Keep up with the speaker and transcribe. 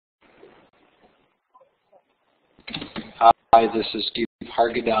Hi, this is Steve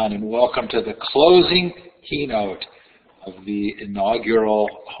Hargadon, and welcome to the closing keynote of the inaugural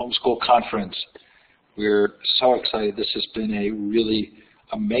Homeschool Conference. We're so excited. This has been a really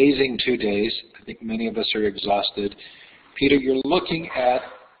amazing 2 days. I think many of us are exhausted. Peter, you're looking at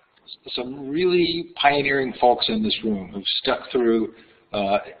some really pioneering folks in this room who've stuck through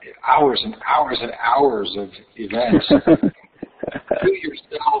hours and hours and hours of events. You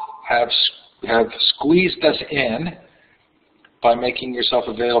yourself have squeezed us in by making yourself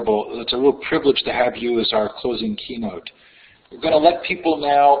available. It's a real privilege to have you as our closing keynote. We're going to let people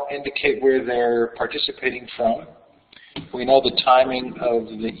now indicate where they're participating from. We know the timing of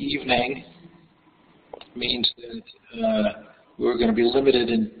the evening means that we're going to be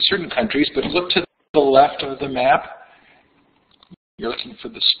limited in certain countries, but look to the left of the map. You're looking for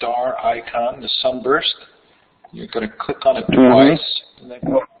the star icon, the sunburst. You're going to click on it twice.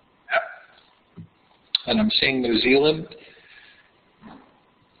 And I'm seeing New Zealand,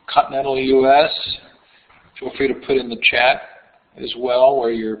 continental U.S. Feel free to put in the chat as well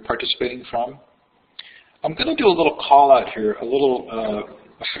where you're participating from. I'm going to do a little call out here, a little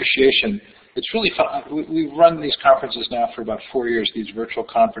appreciation. It's really fun. We've run these conferences now for about 4 years, these virtual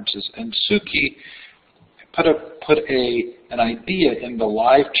conferences, and Suki put an idea in the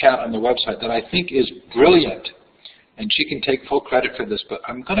live chat on the website that I think is brilliant, and she can take full credit for this, but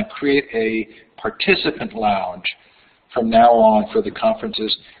I'm going to create a participant lounge from now on for the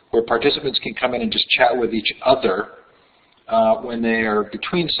conferences where participants can come in and just chat with each other when they are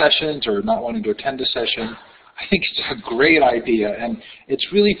between sessions or not wanting to attend a session. I think it's a great idea, and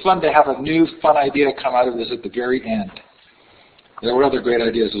it's really fun to have a new fun idea come out of this at the very end. There were other great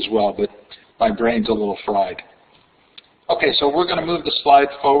ideas as well, but my brain's a little fried. Okay, so we're going to move the slide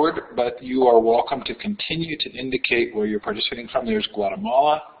forward, but you are welcome to continue to indicate where you're participating from. There's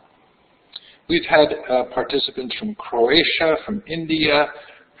Guatemala. We've had participants from Croatia, from India,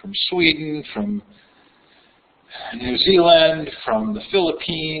 from Sweden, from New Zealand, from the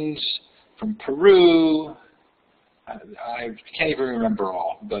Philippines, from Peru. I can't even remember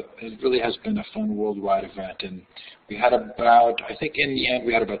all, but it really has been a fun worldwide event. And we had about, I think in the end,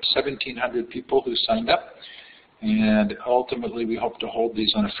 we had about 1,700 people who signed up. And ultimately, we hope to hold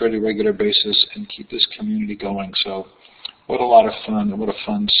these on a fairly regular basis and keep this community going. So what a lot of fun, and what a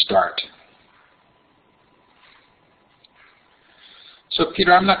fun start. So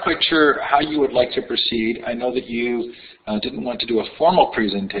Peter, I'm not quite sure how you would like to proceed. I know that you didn't want to do a formal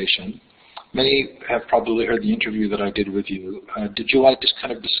presentation. Many have probably heard the interview that I did with you. Did you like to just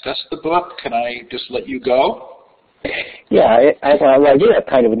kind of discuss the book? Can I just let you go? Yeah, I did have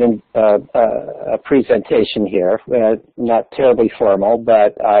kind of a presentation here, not terribly formal,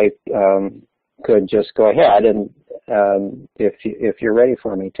 but I could just go ahead and if you're ready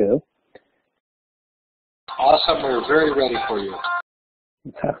for me to. Awesome, we're very ready for you.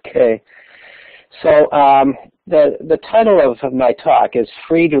 Okay, so the title of my talk is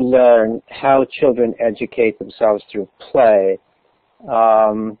Free to Learn, How Children Educate Themselves Through Play.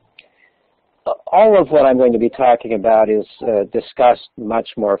 All of what I'm going to be talking about is discussed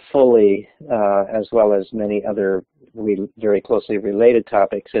much more fully, as well as many other very closely related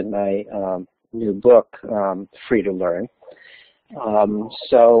topics in my new book, Free to Learn.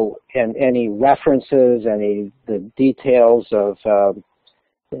 And any references, the details of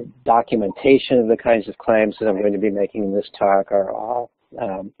documentation of the kinds of claims that I'm going to be making in this talk are all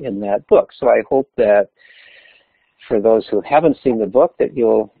in that book. So I hope that for those who haven't seen the book, that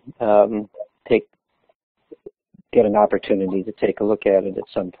you'll get an opportunity to take a look at it at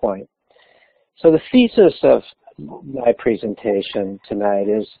some point. So the thesis of my presentation tonight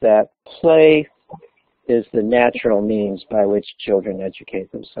is that play is the natural means by which children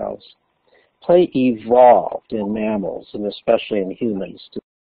educate themselves. Play evolved in mammals, and especially in humans, to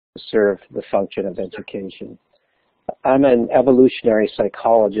serve the function of education. I'm an evolutionary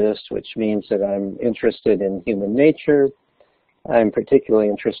psychologist, which means that I'm interested in human nature. I'm particularly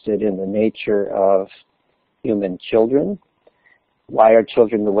interested in the nature of human children. Why are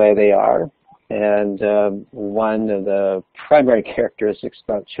children the way they are? And one of the primary characteristics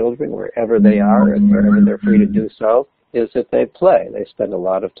about children, wherever they are and wherever they're free to do so, is that they play. They spend a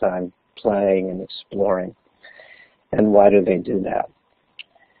lot of time playing and exploring. And why do they do that?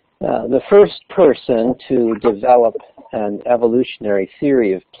 The first person to develop an evolutionary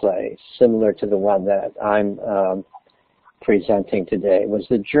theory of play, similar to the one that I'm presenting today, was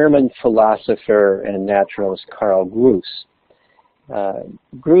the German philosopher and naturalist Carl Groos.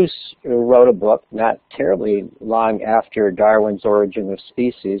 Groos wrote a book not terribly long after Darwin's Origin of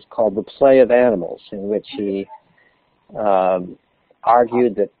Species called The Play of Animals, in which he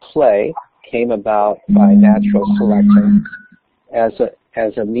argued that play came about by natural selection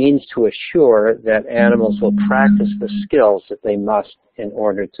as a means to assure that animals will practice the skills that they must in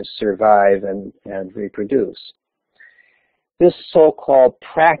order to survive and reproduce. This so-called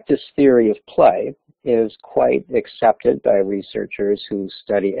practice theory of play is quite accepted by researchers who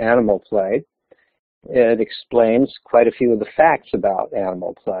study animal play. It explains quite a few of the facts about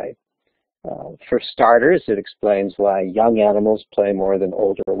animal play. For starters, it explains why young animals play more than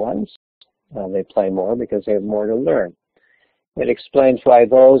older ones. They play more because they have more to learn. It explains why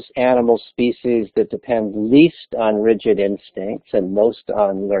those animal species that depend least on rigid instincts and most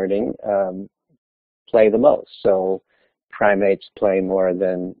on learning play the most. So primates play more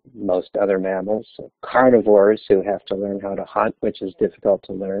than most other mammals. Carnivores, who have to learn how to hunt, which is difficult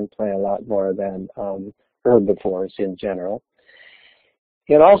to learn, play a lot more than herbivores in general.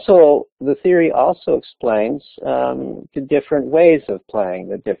 The theory also explains the different ways of playing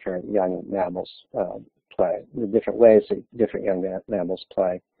that different young mammals play, the different ways that different young mammals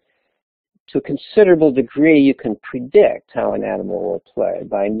play. To a considerable degree, you can predict how an animal will play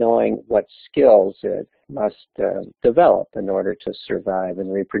by knowing what skills it must develop in order to survive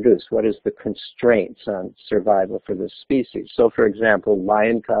and reproduce. What is the constraints on survival for this species? So, for example,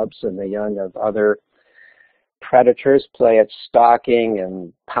 lion cubs and the young of other predators play at stalking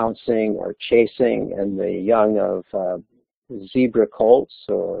and pouncing or chasing, and the young of zebra colts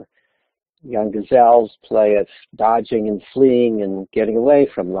or young gazelles play at dodging and fleeing and getting away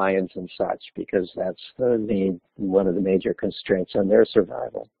from lions and such, because that's one of the major constraints on their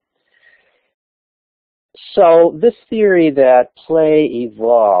survival. So this theory that play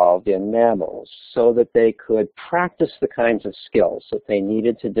evolved in mammals so that they could practice the kinds of skills that they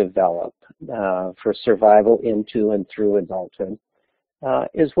needed to develop for survival into and through adulthood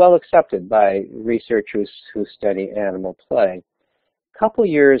is well accepted by researchers who study animal play. A couple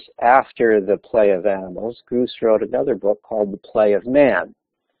years after The Play of Animals, Gruss wrote another book called The Play of Man,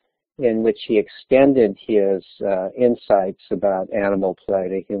 in which he extended his insights about animal play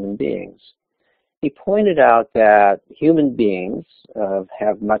to human beings. He pointed out that human beings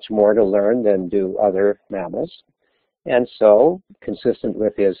have much more to learn than do other mammals. And so, consistent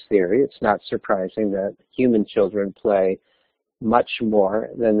with his theory, it's not surprising that human children play much more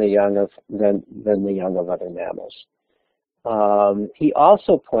than the young of other mammals. He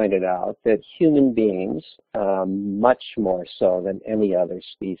also pointed out that human beings, much more so than any other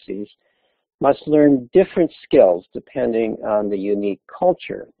species, must learn different skills depending on the unique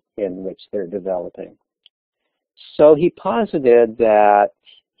culture in which they're developing. So he posited that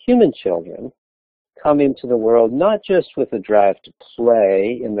human children come into the world not just with a drive to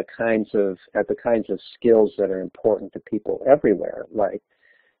play at the kinds of skills that are important to people everywhere, like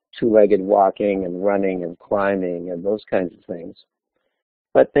two-legged walking and running and climbing and those kinds of things,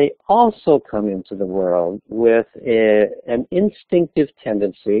 but they also come into the world with an instinctive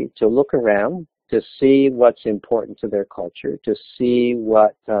tendency to look around, to see what's important to their culture, to see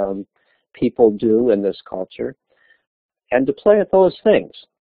what people do in this culture, and to play at those things.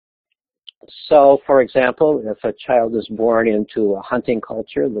 So, for example, if a child is born into a hunting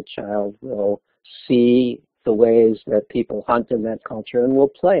culture, the child will see the ways that people hunt in that culture and will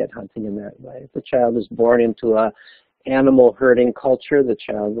play at hunting in that way. If the child is born into a animal herding culture, the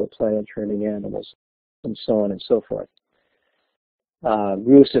child will play at herding animals, and so on and so forth.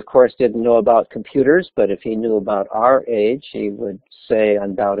 Gruss, of course, didn't know about computers, but if he knew about our age, he would say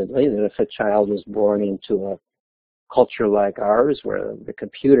undoubtedly that if a child was born into a culture like ours, where the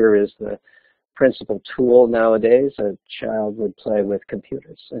computer is the principal tool nowadays, a child would play with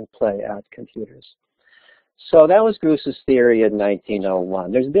computers and play at computers. So that was Gruss's theory in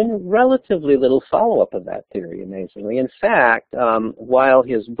 1901. There's been relatively little follow-up of that theory, amazingly. In fact, while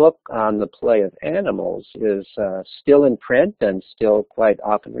his book on the play of animals is still in print and still quite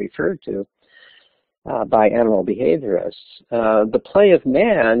often referred to by animal behaviorists, the play of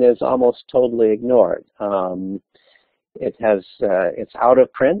man is almost totally ignored. It's out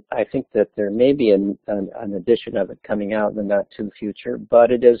of print. I think that there may be an edition of it coming out in the not too future, but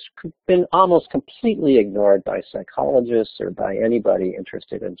it has been almost completely ignored by psychologists or by anybody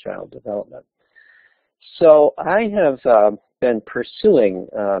interested in child development. So I have been pursuing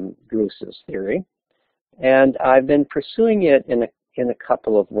Gruss's theory, and I've been pursuing it in a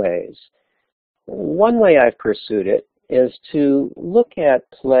couple of ways. One way I've pursued it is to look at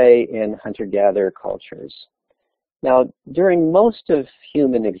play in hunter-gatherer cultures. Now, during most of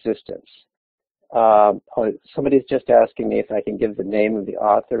human existence, somebody's just asking me if I can give the name of the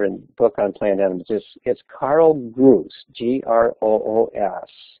author and book on play and animals. It's Carl Gruss, G-R-O-O-S.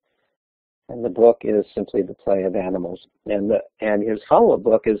 And the book is simply The Play of Animals. And his follow-up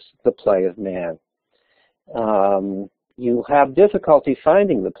book is The Play of Man. You have difficulty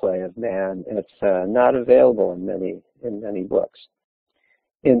finding The Play of Man. It's not available in many books,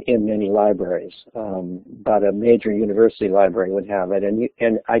 in many libraries. But a major university library would have it.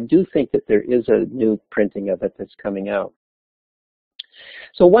 And I do think that there is a new printing of it that's coming out.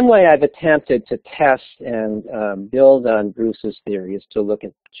 So one way I've attempted to test and build on Bruce's theory is to look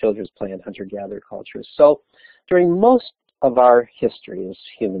at children's play in hunter-gatherer cultures. So during most of our history as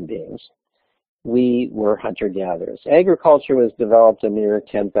human beings, we were hunter-gatherers. Agriculture was developed a mere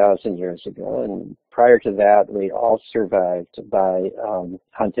 10,000 years ago, and prior to that, we all survived by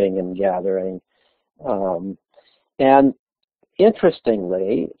hunting and gathering. And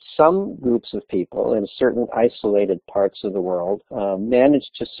interestingly, some groups of people in certain isolated parts of the world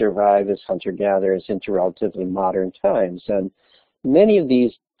managed to survive as hunter-gatherers into relatively modern times. And many of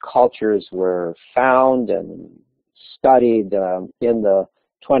these cultures were found and studied in the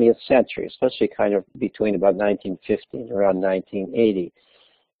 20th century, especially kind of between about 1950 and around 1980.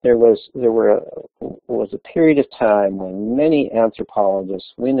 There was a period of time when many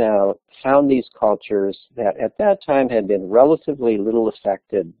anthropologists went out, found these cultures that at that time had been relatively little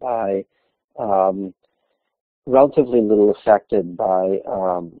affected by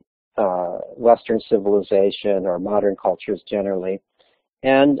Western civilization or modern cultures generally,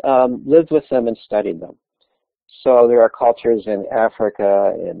 and lived with them and studied them. So there are cultures in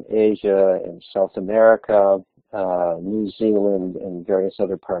Africa, in Asia, in South America, New Zealand, and various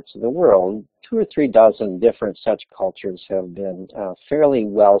other parts of the world. 2 or 3 dozen different such cultures have been fairly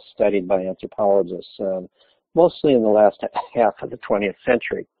well studied by anthropologists, mostly in the last half of the 20th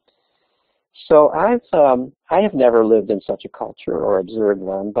century. So I have never lived in such a culture or observed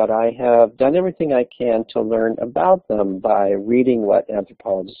one, but I have done everything I can to learn about them by reading what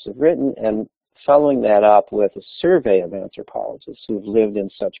anthropologists have written and following that up with a survey of anthropologists who've lived in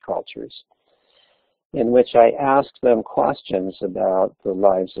such cultures, in which I asked them questions about the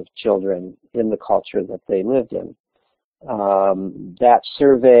lives of children in the culture that they lived in. That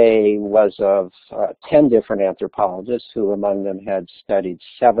survey was of 10 different anthropologists who among them had studied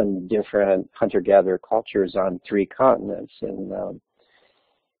 7 different hunter-gatherer cultures on 3 continents, in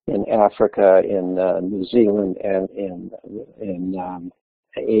Africa, in New Zealand, and in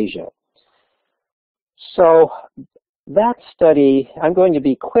Asia. So that study, I'm going to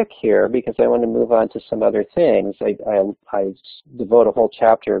be quick here because I want to move on to some other things. I devote a whole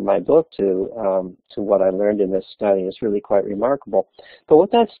chapter in my book to what I learned in this study. It's really quite remarkable. But what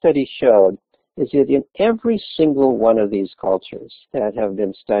that study showed is that in every single one of these cultures that have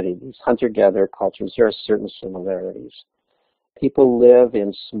been studied, these hunter-gatherer cultures, there are certain similarities. People live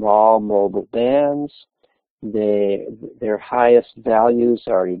in small mobile bands. Their highest values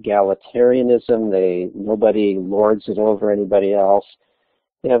are egalitarianism. Nobody lords it over anybody else.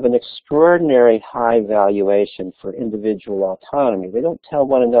 They have an extraordinary high valuation for individual autonomy. They don't tell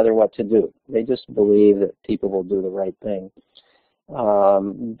one another what to do. They just believe that people will do the right thing.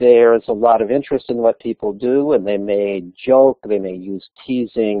 There's a lot of interest in what people do, and they may joke, they may use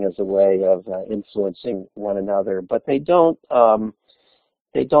teasing as a way of influencing one another, but they don't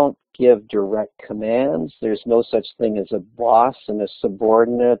give direct commands. There's no such thing as a boss and a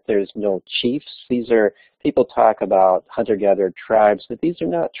subordinate. There's no chiefs. People talk about hunter-gatherer tribes, but these are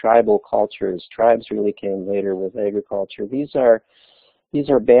not tribal cultures. Tribes really came later with agriculture. These are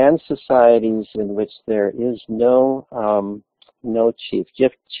band societies in which there is no chief.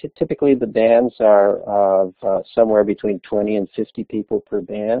 Typically the bands are of somewhere between 20 and 50 people per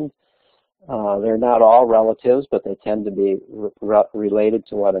band. They're not all relatives, but they tend to be related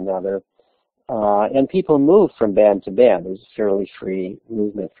to one another. And people move from band to band. There's a fairly free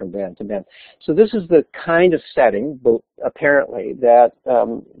movement from band to band. So this is the kind of setting, apparently, that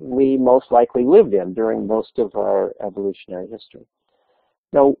we most likely lived in during most of our evolutionary history.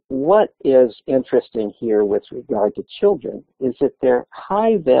 Now, what is interesting here with regard to children is that their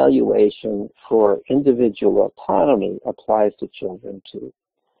high valuation for individual autonomy applies to children too.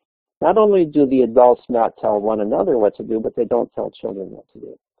 Not only do the adults not tell one another what to do, but they don't tell children what to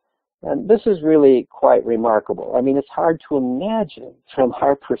do. And this is really quite remarkable. I mean, it's hard to imagine from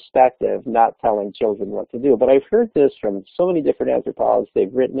our perspective not telling children what to do. But I've heard this from so many different anthropologists.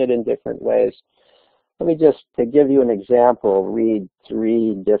 They've written it in different ways. Let me just, to give you an example, read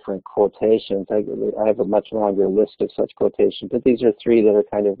 3 different quotations. I have a much longer list of such quotations, but these are 3 that are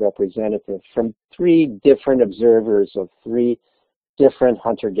kind of representative from 3 different observers of 3 different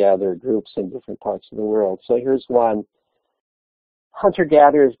hunter-gatherer groups in different parts of the world. So here's one.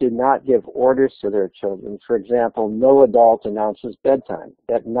 Hunter-gatherers do not give orders to their children. For example, no adult announces bedtime.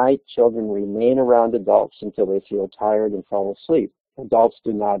 At night, children remain around adults until they feel tired and fall asleep. Adults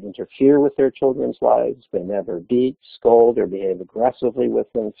do not interfere with their children's lives. They never beat, scold, or behave aggressively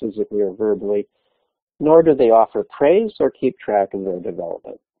with them, physically or verbally, nor do they offer praise or keep track of their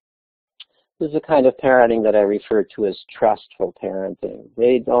development. This is the kind of parenting that I refer to as trustful parenting.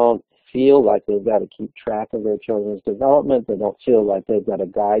 They don't feel like they've got to keep track of their children's development. They don't feel like they've got to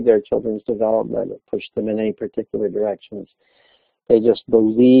guide their children's development or push them in any particular directions. They just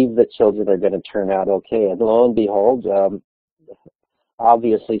believe that children are going to turn out okay. And lo and behold,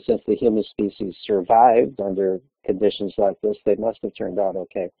 obviously, since the human species survived under conditions like this, they must have turned out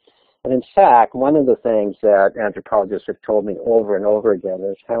okay. And in fact, one of the things that anthropologists have told me over and over again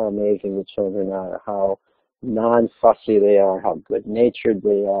is how amazing the children are, how non-fussy they are, how good-natured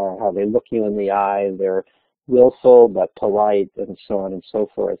they are, how they look you in the eye, they're willful but polite, and so on and so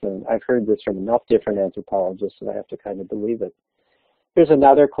forth. And I've heard this from enough different anthropologists that I have to kind of believe it. Here's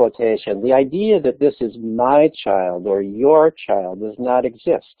another quotation. The idea that this is my child or your child does not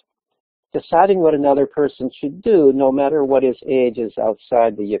exist. Deciding what another person should do, no matter what his age, is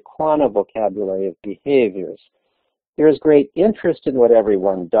outside the Yaquana vocabulary of behaviors. There is great interest in what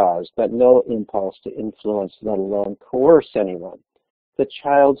everyone does, but no impulse to influence, let alone coerce anyone. The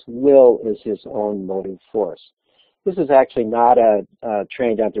child's will is his own motive force. This is actually not a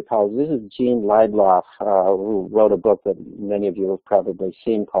trained anthropologist. This is Jean Leidloff, who wrote a book that many of you have probably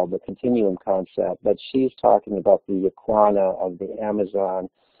seen called The Continuum Concept, but she's talking about the Yaquana of the Amazon.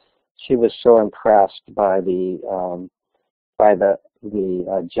 She was so impressed by the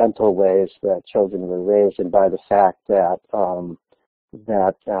gentle ways that children were raised, and by the fact that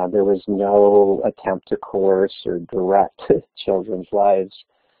there was no attempt to coerce or direct children's lives.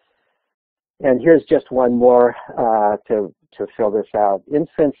 And here's just one more to fill this out.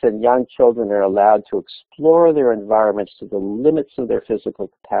 Infants and young children are allowed to explore their environments to the limits of their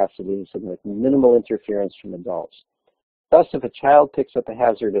physical capacities and with minimal interference from adults. Thus, if a child picks up a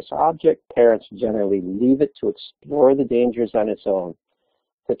hazardous object, parents generally leave it to explore the dangers on its own.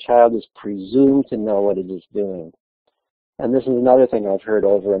 The child is presumed to know what it is doing. And this is another thing I've heard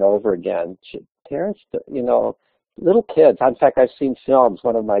over and over again. Parents, little kids, in fact, I've seen films.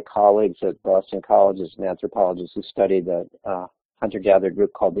 One of my colleagues at Boston College is an anthropologist who studied a hunter-gatherer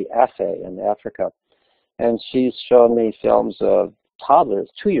group called the Afe in Africa. And she's shown me films of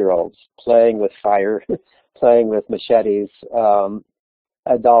toddlers, 2-year-olds, playing with fire, playing with machetes,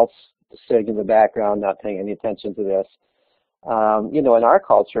 adults sitting in the background, not paying any attention to this. In our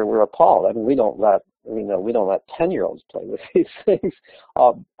culture, we're appalled. I mean, we don't let 10-year-olds play with these things.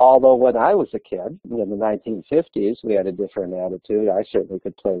 Although when I was a kid, in the 1950s, we had a different attitude. I certainly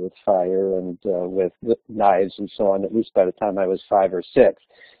could play with fire and with knives and so on, at least by the time I was 5 or 6,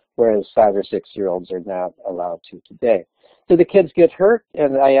 whereas 5 or 6-year-olds are not allowed to today. Do the kids get hurt?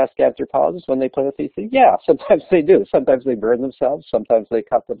 And I ask anthropologists when they play with these things. Yeah, sometimes they do. Sometimes they burn themselves. Sometimes they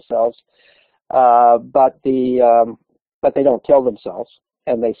cut themselves. But they don't kill themselves,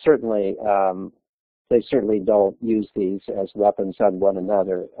 and they certainly don't use these as weapons on one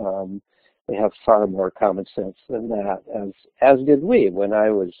another. They have far more common sense than that, as did we when I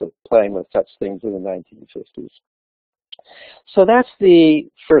was playing with such things in the 1950s. So that's the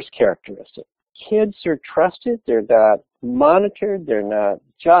first characteristic. Kids are trusted. They're not monitored. They're not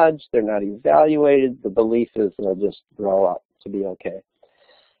judged. They're not evaluated. The belief is they'll just grow up to be okay.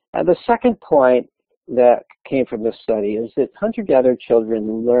 And the second point that came from this study is that hunter-gatherer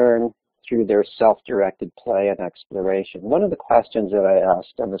children learn through their self-directed play and exploration. One of the questions that I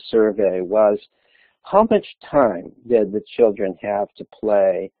asked on the survey was, how much time did the children have to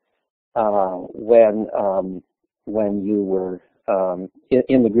play when you were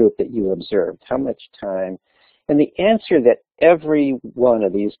in the group that you observed? How much time? And the answer that every one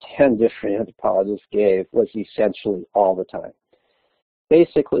of these 10 different anthropologists gave was essentially all the time.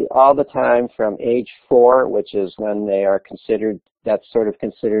 Basically all the time from age 4, which is when they are considered, that's sort of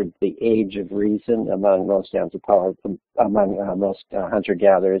considered the age of reason among most anthropologists, among most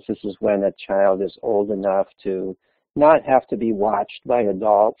hunter-gatherers. This is when a child is old enough to not have to be watched by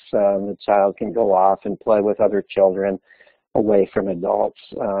adults. The child can go off and play with other children away from adults,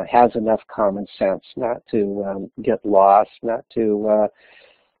 has enough common sense not to get lost, not to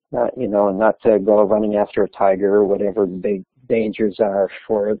go running after a tiger or whatever the big dangers are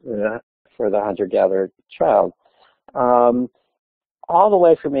for the hunter-gatherer child. All the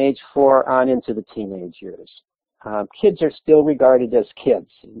way from age 4 on into the teenage years. Kids are still regarded as kids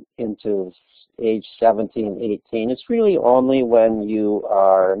into age 17, 18. It's really only when you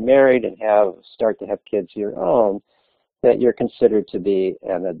are married and start to have kids of your own that you're considered to be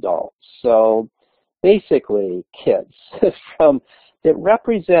an adult. So basically, kids that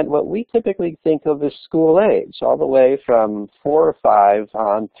represent what we typically think of as school age, all the way from 4 or 5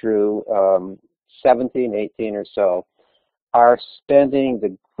 on through 17, 18 or so, are spending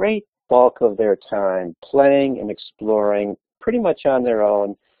the great bulk of their time playing and exploring pretty much on their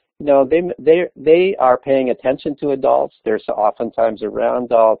own. You know, they are paying attention to adults. They're so oftentimes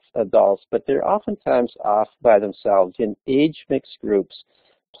around adults, but they're oftentimes off by themselves in age-mixed groups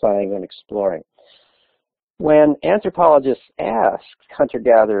playing and exploring. When anthropologists ask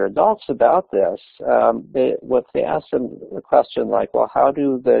hunter-gatherer adults about this, they ask them a question like, well, how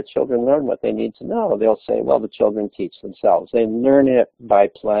do the children learn what they need to know? They'll say, well, the children teach themselves. They learn it by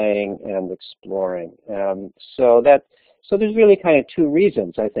playing and exploring. So there's really kind of 2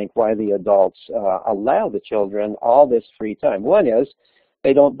 reasons, I think, why the adults allow the children all this free time. One is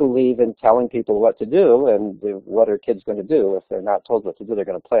they don't believe in telling people what to do, and what are kids going to do? If they're not told what to do, they're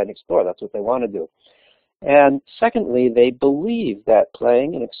going to play and explore. That's what they want to do. And secondly, they believe that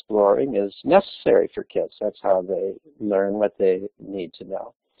playing and exploring is necessary for kids. That's how they learn what they need to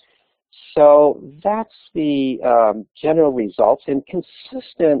know. So that's the general results, and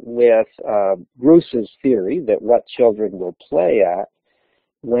consistent with Bruce's theory that what children will play at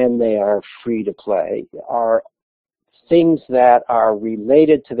when they are free to play are things that are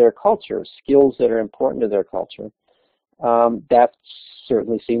related to their culture, skills that are important to their culture. That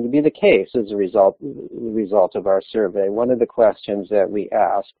certainly seemed to be the case as a result of our survey. One of the questions that we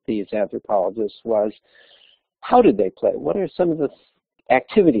asked these anthropologists was, how did they play? What are some of the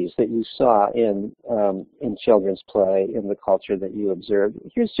activities that you saw in children's play in the culture that you observed?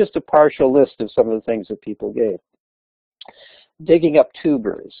 Here's just a partial list of some of the things that people gave. Digging up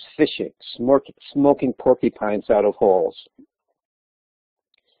tubers, fishing, smoking porcupines out of holes,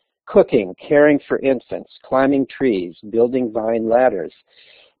 cooking, caring for infants, climbing trees, building vine ladders,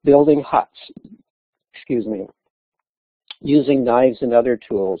 building huts, using knives and other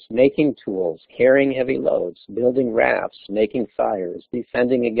tools, making tools, carrying heavy loads, building rafts, making fires,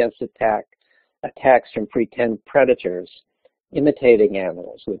 defending against attacks from pretend predators, imitating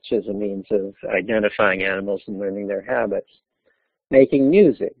animals, which is a means of identifying animals and learning their habits, making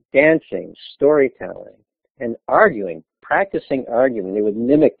music, dancing, storytelling, and arguing, practicing arguing. They would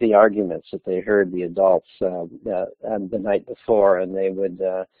mimic the arguments that they heard the adults the night before, and they would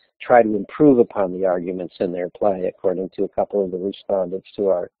try to improve upon the arguments in their play, according to a couple of the respondents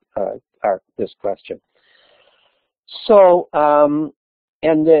to this question. So,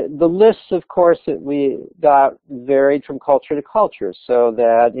 and the lists, of course, that we got varied from culture to culture, so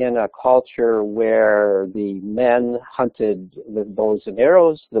that in a culture where the men hunted with bows and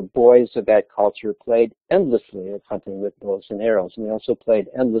arrows, the boys of that culture played endlessly at hunting with bows and arrows. And they also played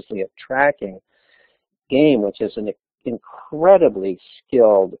endlessly at tracking game, which is an incredibly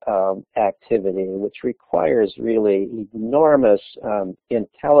skilled activity, which requires really enormous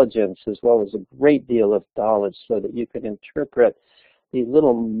intelligence as well as a great deal of knowledge, so that you can interpret the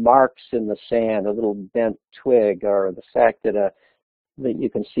little marks in the sand, a little bent twig, or the fact that you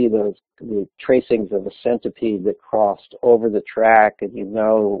can see the tracings of a centipede that crossed over the track, and you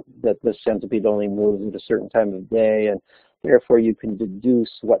know that the centipede only moves at a certain time of day, and therefore you can deduce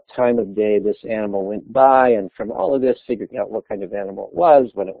what time of day this animal went by, and from all of this figuring out what kind of animal it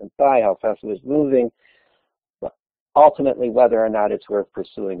was, when it went by, how fast it was moving, but ultimately whether or not it's worth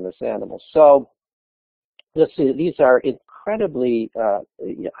pursuing this animal. So these are incredibly,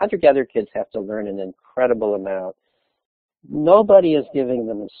 hunter-gatherer kids have to learn an incredible amount. Nobody is giving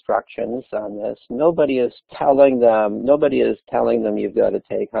them instructions on this. Nobody is telling them you've got to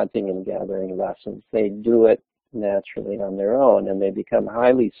take hunting and gathering lessons. They do it naturally on their own, and they become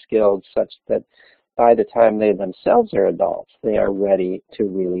highly skilled such that by the time they themselves are adults, they are ready to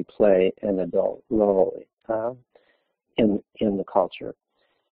really play an adult role in the culture.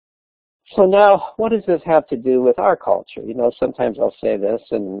 So now, what does this have to do with our culture? You know, sometimes I'll say this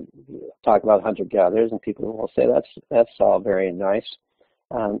and talk about hunter-gatherers, and people will say, that's all very nice.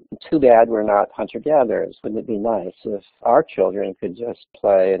 Too bad we're not hunter-gatherers. Wouldn't it be nice if our children could just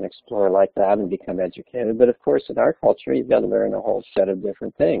play and explore like that and become educated? But of course, in our culture, you've got to learn a whole set of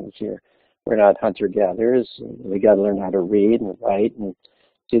different things. We're not hunter-gatherers. We got to learn how to read and write and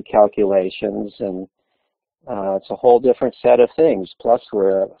do calculations, and it's a whole different set of things. Plus,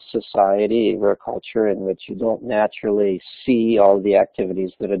 we're a society, we're a culture in which you don't naturally see all the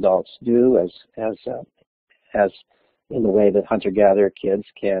activities that adults do as in the way that hunter-gatherer kids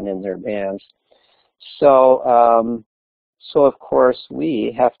can in their bands. So So of course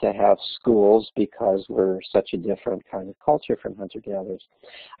we have to have schools because we're such a different kind of culture from hunter-gatherers.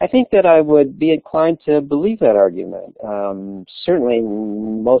 I think that I would be inclined to believe that argument. Certainly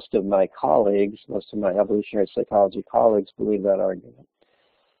most of my colleagues, most of my evolutionary psychology colleagues believe that argument.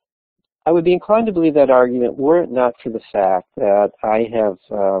 I would be inclined to believe that argument were it not for the fact that I have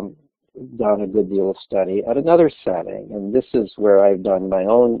done a good deal of study at another setting, and this is where I've done my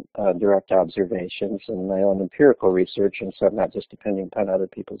own direct observations and my own empirical research, and so I'm not just depending upon other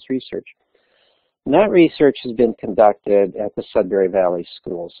people's research. And that research has been conducted at the Sudbury Valley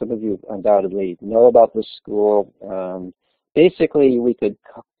School. Some of you undoubtedly know about this school. Basically, we could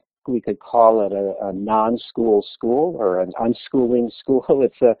call it a non-school school or an unschooling school.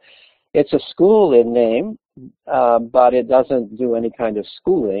 It's a school in name, but it doesn't do any kind of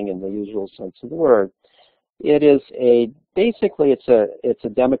schooling in the usual sense of the word. It is basically it's a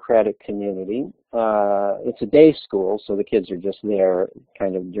democratic community. It's a day school, so the kids are just there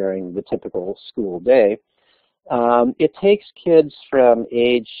kind of during the typical school day. It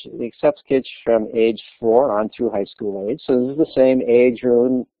accepts kids from age 4 on through high school age. So this is the same age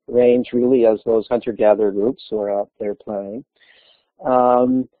range really as those hunter-gatherer groups who are out there playing.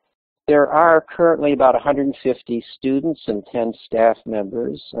 There are currently about 150 students and 10 staff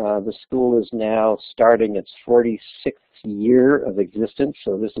members. The school is now starting its 46th year of existence,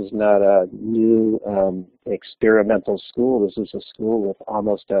 so this is not a new experimental school. This is a school with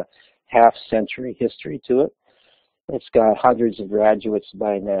almost a half-century history to it. It's got hundreds of graduates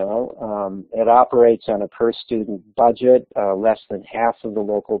by now. It operates on a per-student budget. Less than half of the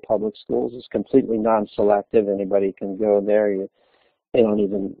local public schools. It's completely non-selective. Anybody can go there. They don't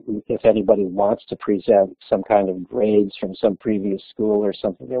even, if anybody wants to present some kind of grades from some previous school or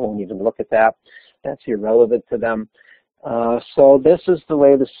something, they won't even look at that. That's irrelevant to them. So this is the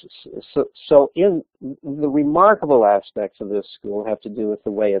way so in the remarkable aspects of this school have to do with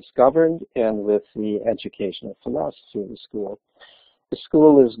the way it's governed and with the educational philosophy of the school. The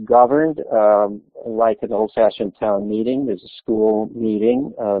school is governed like an old-fashioned town meeting. There's a school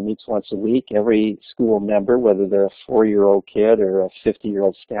meeting, meets once a week. Every school member, whether they're a 4-year-old kid or a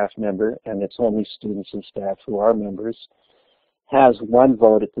 50-year-old staff member, and it's only students and staff who are members, has one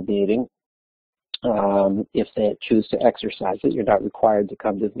vote at the meeting. If they choose to exercise it, you're not required to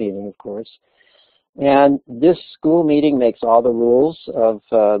come to the meeting, of course. And this school meeting makes all the rules of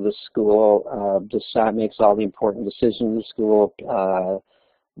the school, makes all the important decisions of the school,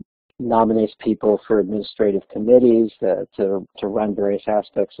 nominates people for administrative committees to run various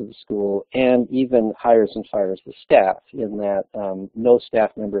aspects of the school, and even hires and fires the staff, in that no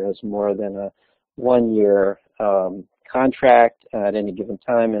staff member has more than a 1-year contract at any given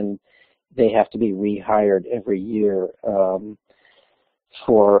time, and they have to be rehired every year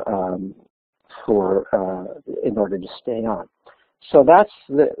in order to stay on. So that's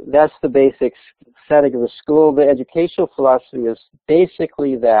the basic setting of the school. The educational philosophy is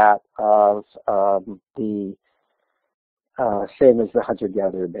basically that of the same as the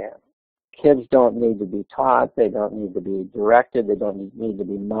hunter-gatherer band. Kids don't need to be taught, they don't need to be directed, they don't need to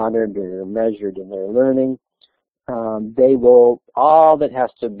be monitored or measured in their learning. All that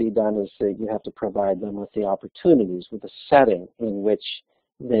has to be done is that you have to provide them with the opportunities, with a setting in which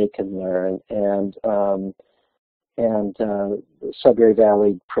they can learn, and Sudbury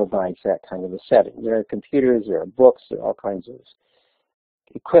Valley provides that kind of a setting. There are computers, there are books, there are all kinds of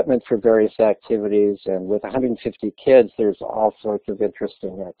equipment for various activities, and with 150 kids, there's all sorts of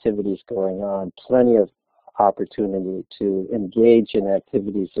interesting activities going on, plenty of opportunity to engage in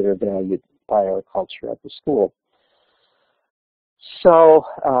activities that are valued by our culture at the school. So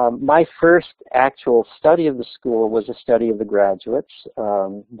my first actual study of the school was a study of the graduates,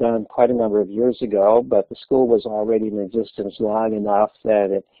 done quite a number of years ago, but the school was already in existence long enough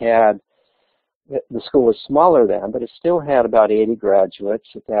that the school was smaller then, but it still had about 80 graduates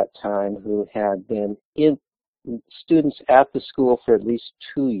at that time who had been students at the school for at least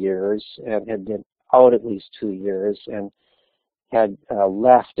 2 years and had been out at least 2 years, and had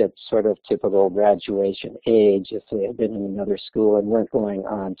left at sort of typical graduation age if they had been in another school and weren't going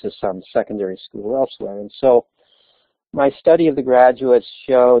on to some secondary school elsewhere. And so my study of the graduates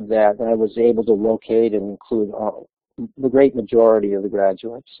showed that I was able to locate and include the great majority of the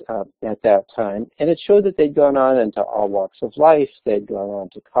graduates at that time. And it showed that they'd gone on into all walks of life. They'd gone on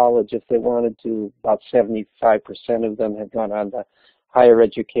to college if they wanted to. About 75% of them had gone on to higher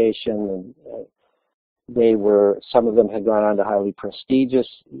education, and some of them had gone on to highly prestigious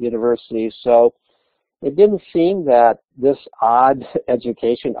universities. So it didn't seem that this odd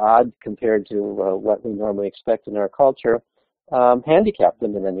education, odd compared to what we normally expect in our culture, handicapped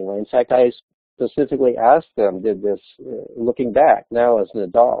them in any way. In fact, I specifically asked them, did this, looking back now as an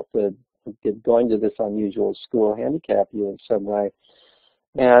adult, did going to this unusual school handicap you in some way?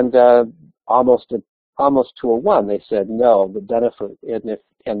 And almost to a one, they said no. The benefit,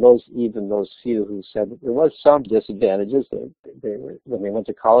 and those few who said that there was some disadvantages. They were, when they went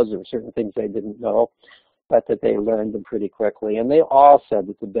to college, there were certain things they didn't know, but that they learned them pretty quickly. And they all said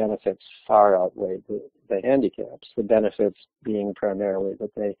that the benefits far outweighed the handicaps. The benefits being primarily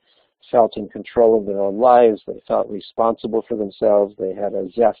that they felt in control of their own lives. They felt responsible for themselves. They had a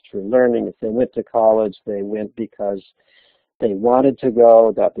zest for learning. If they went to college, they went because they wanted to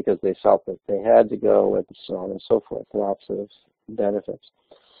go, not because they felt that they had to go, and so on and so forth. Lots of benefits.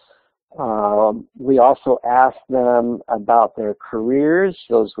 We also asked them about their careers,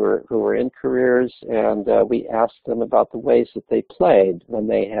 those who were in careers, and we asked them about the ways that they played when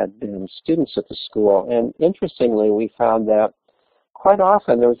they had been students at the school. And interestingly, we found that quite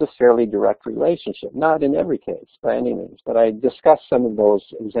often there was a fairly direct relationship, not in every case by any means, but I discussed some of those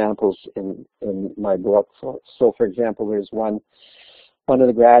examples in my book. So for example, there's one of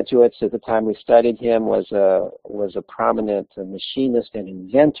the graduates at the time we studied him was a prominent machinist and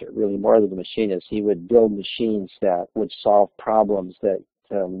inventor, really more than a machinist. He would build machines that would solve problems that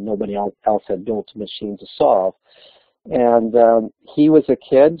nobody else had built a machine to solve. And he was a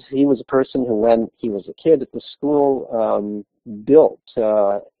kid. He was a person who, when he was a kid at the school, built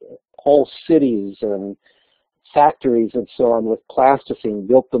whole cities and factories and so on with plasticine,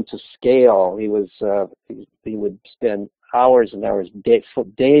 built them to scale. He would spend hours and hours, days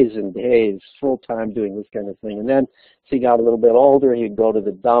and days, full time doing this kind of thing. And then as he got a little bit older, he'd go to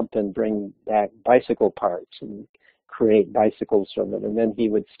the dump and bring back bicycle parts and create bicycles from them. And then he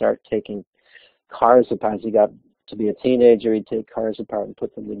would start taking cars apart. As he got to be a teenager, he'd take cars apart and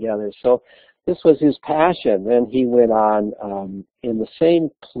put them together. So this was his passion. Then he went on in the same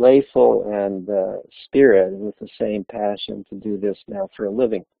playful and spirit and with the same passion to do this now for a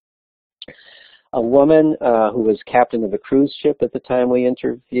living. A woman who was captain of a cruise ship at the time we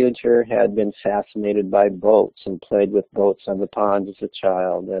interviewed her had been fascinated by boats and played with boats on the pond as a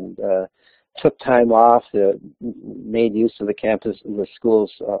child, and took time off, made use of the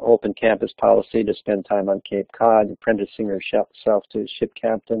school's open campus policy to spend time on Cape Cod, apprenticing herself to ship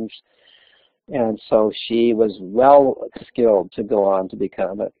captains. And so she was well skilled to go on to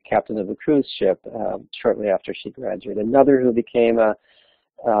become a captain of a cruise ship shortly after she graduated. Another who became a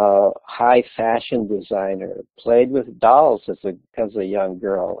high fashion designer, played with dolls as a young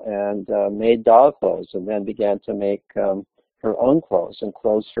girl, and made doll clothes, and then began to make her own clothes and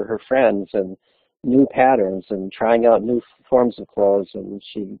clothes for her friends and new patterns and trying out new forms of clothes. And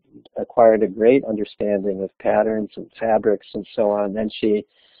she acquired a great understanding of patterns and fabrics and so on. Then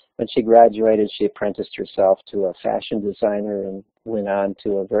when she graduated, she apprenticed herself to a fashion designer and went on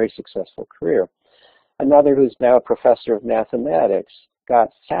to a very successful career. Another who's now a professor of mathematics got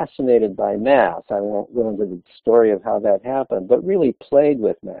fascinated by math. I won't go into the story of how that happened, but really played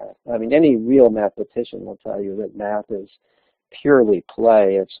with math. I mean, any real mathematician will tell you that math is purely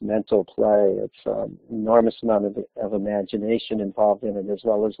play. It's mental play. It's enormous amount of imagination involved in it, as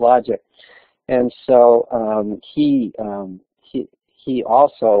well as logic. And so he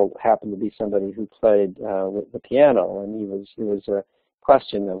also happened to be somebody who played with the piano, and it was a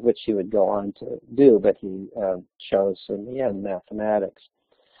question of which he would go on to do, but he chose in the end mathematics.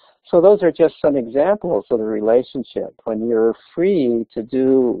 So those are just some examples of the relationship. When you're free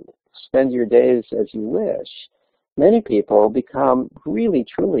to spend your days as you wish, many people become really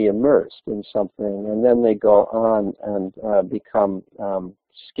truly immersed in something, and then they go on and become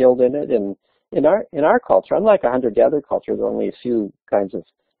skilled in it. And in our culture, unlike a hunter-gatherer culture, there are only a few kinds of,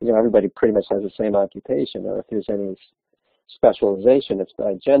 everybody pretty much has the same occupation, or if there's any specialization, it's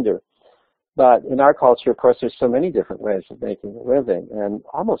by gender. But in our culture, of course, there's so many different ways of making a living, and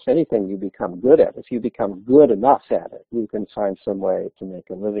almost anything you become good at, if you become good enough at it, you can find some way to make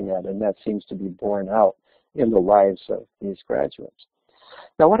a living at it, and that seems to be borne out in the lives of these graduates.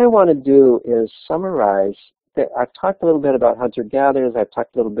 Now, what I want to do is summarize that. I've talked a little bit about hunter-gatherers, I've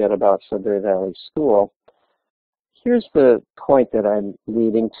talked a little bit about Sudbury Valley School. Here's the point that I'm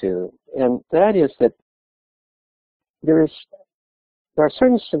leading to, and that is that there are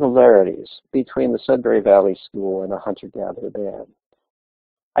certain similarities between the Sudbury Valley School and a hunter-gatherer band.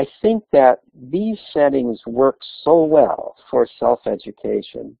 I think that these settings work so well for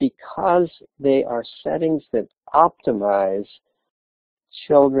self-education because they are settings that optimize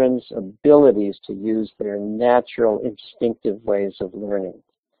children's abilities to use their natural, instinctive ways of learning.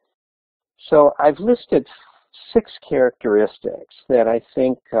 So I've listed 6 characteristics that I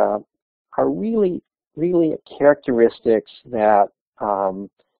think are really characteristics that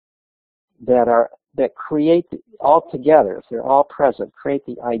that create all together, if they're all present, create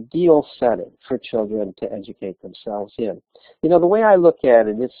the ideal setting for children to educate themselves in. You know, the way I look at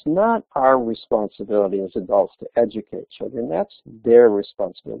it, it's not our responsibility as adults to educate children. That's their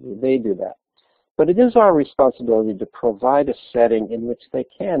responsibility. They do that. But it is our responsibility to provide a setting in which they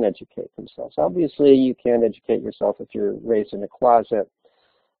can educate themselves. Obviously, you can't educate yourself if you're raised in a closet,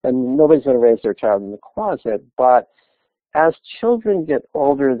 and nobody's going to raise their child in the closet, but as children get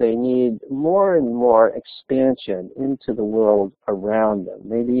older, they need more and more expansion into the world around them.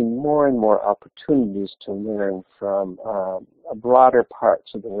 They need more and more opportunities to learn from broader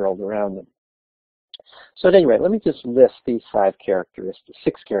parts of the world around them. So at any rate, let me just list these 6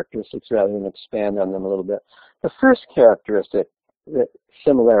 characteristics rather than expand on them a little bit. The first characteristic, the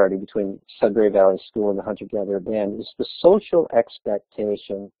similarity between Sudbury Valley School and the Hunter-Gatherer Band, is the social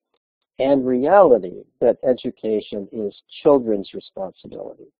expectation and reality that education is children's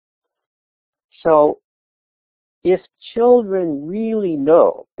responsibility. So if children really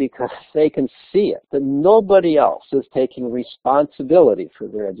know, because they can see it, that nobody else is taking responsibility for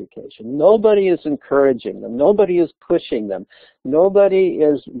their education, nobody is encouraging them, nobody is pushing them, nobody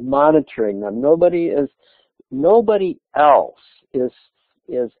is monitoring them, nobody else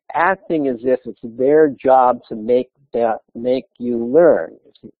is acting as if it's their job to make you learn,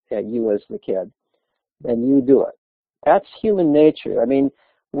 you as the kid, then you do it. That's human nature. I mean,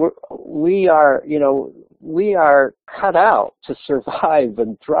 we are cut out to survive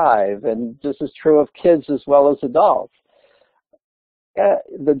and thrive, and this is true of kids as well as adults.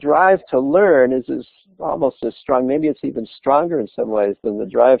 The drive to learn is almost as strong, maybe it's even stronger in some ways than the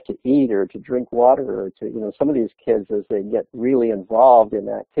drive to eat or to drink water or to, some of these kids, as they get really involved in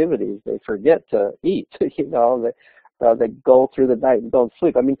activities, they forget to eat, they go through the night and don't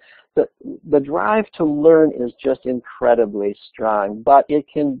sleep. I mean, the drive to learn is just incredibly strong, but it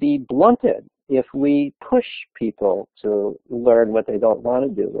can be blunted if we push people to learn what they don't want to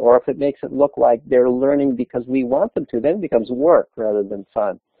do, or if it makes it look like they're learning because we want them to, then it becomes work rather than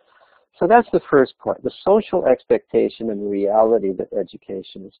fun. So that's the first point, the social expectation and reality that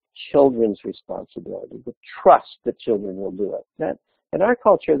education is children's responsibility, the trust that children will do it. In our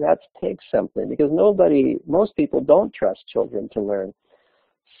culture, that takes something, because most people don't trust children to learn.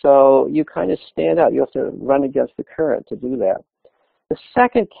 So you kind of stand out. You have to run against the current to do that. The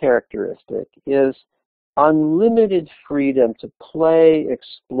second characteristic is unlimited freedom to play,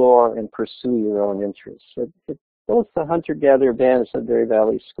 explore, and pursue your own interests. Both the Hunter-Gatherer Band and Sudbury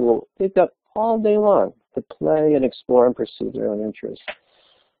Valley School, they've got all day long to play and explore and pursue their own interests.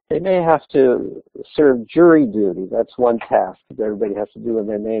 They may have to serve jury duty. That's one task that everybody has to do when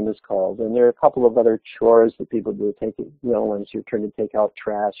their name is called. And there are a couple of other chores that people do, when it's your turn to take out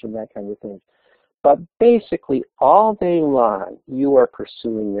trash and that kind of thing. But basically, all day long, you are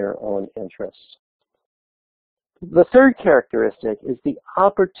pursuing your own interests. The third characteristic is the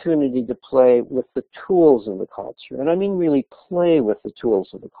opportunity to play with the tools of the culture. And I mean really play with the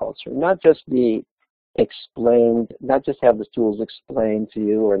tools of the culture, not just be explained, not just have the tools explained to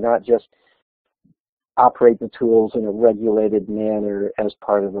you, or not just operate the tools in a regulated manner as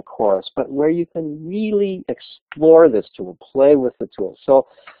part of the course, but where you can really explore this tool, play with the tools. So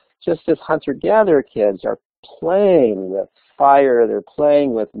just as hunter-gatherer kids are playing with fire, they're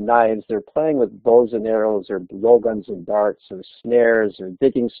playing with knives, they're playing with bows and arrows, or blowguns and darts, or snares, or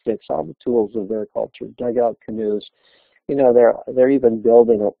digging sticks, all the tools of their culture, dugout canoes. They're even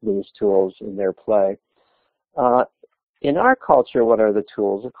building up these tools in their play. In our culture, what are the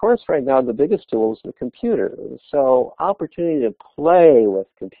tools? Of course, right now, the biggest tool is the computer. So opportunity to play with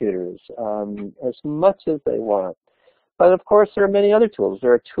computers as much as they want. But of course, there are many other tools.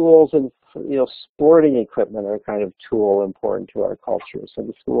 There are tools and sporting equipment are a kind of tool important to our culture. So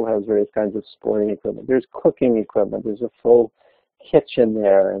the school has various kinds of sporting equipment. There's cooking equipment. There's a full kitchen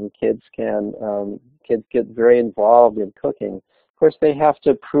there, and kids get very involved in cooking. Of course, they have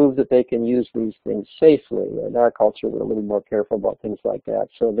to prove that they can use these things safely. In our culture, we're a little more careful about things like that.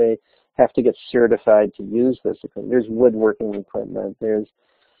 So they have to get certified to use this equipment. There's woodworking equipment. There's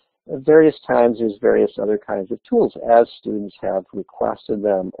various other kinds of tools as students have requested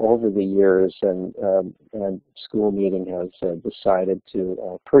them over the years, and school meeting has decided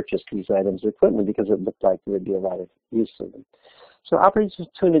to purchase these items of equipment because it looked like there would be a lot of use of them. So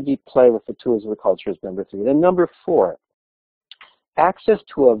opportunity to play with the tools of the culture is number 3. Then number 4, access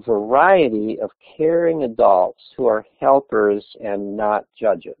to a variety of caring adults who are helpers and not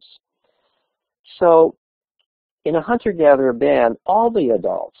judges. So in a hunter-gatherer band, all the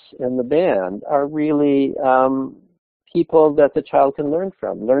adults in the band are really people that the child can learn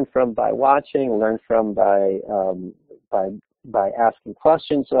from by watching, learn from by by asking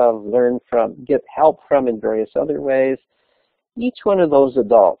questions of, learn from, get help from in various other ways. Each one of those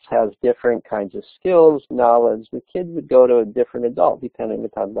adults has different kinds of skills, knowledge. The kid would go to a different adult depending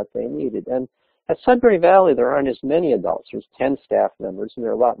upon what they needed. And at Sudbury Valley, there aren't as many adults. There's 10 staff members, and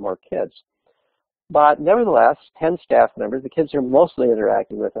there are a lot more kids. But nevertheless, 10 staff members, the kids are mostly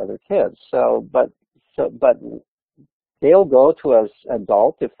interacting with other kids. But they'll go to an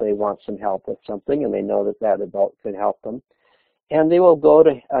adult if they want some help with something, and they know that that adult could help them. And they will go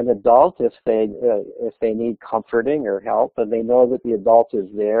to an adult if they need comforting or help, and they know that the adult is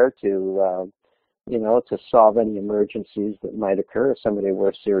there to to solve any emergencies that might occur if somebody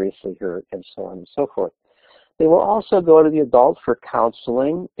were seriously hurt, and so on and so forth. They will also go to the adult for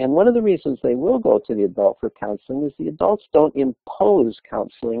counseling, and one of the reasons they will go to the adult for counseling is the adults don't impose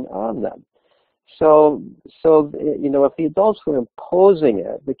counseling on them. So if the adults were imposing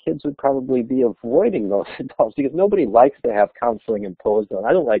it, the kids would probably be avoiding those adults because nobody likes to have counseling imposed on.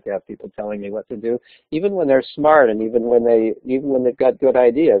 I don't like to have people telling me what to do, even when they're smart and even when they've got good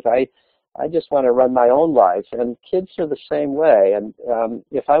ideas. I just want to run my own life, and kids are the same way. And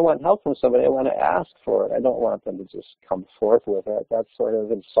if I want help from somebody, I want to ask for it. I don't want them to just come forth with it. That's sort of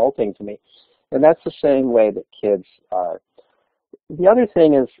insulting to me. And that's the same way that kids are. The other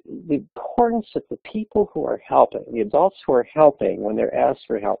thing is the importance of the people who are helping, the adults who are helping when they're asked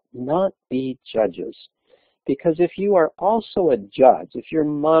for help, not be judges. Because if you are also a judge, if you're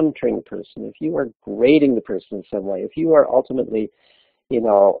monitoring the person, if you are grading the person in some way, if you are ultimately,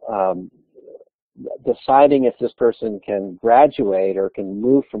 deciding if this person can graduate or can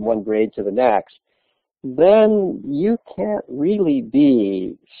move from one grade to the next, then you can't really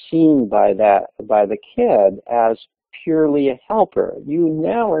be seen by the kid as purely a helper. You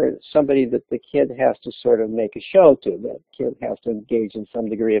now are somebody that the kid has to sort of make a show to. That kid has to engage in some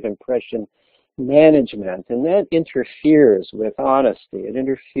degree of impression management, and that interferes with honesty. It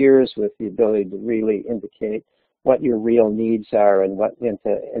interferes with the ability to really indicate what your real needs are and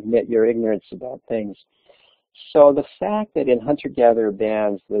to admit your ignorance about things. So the fact that in hunter-gatherer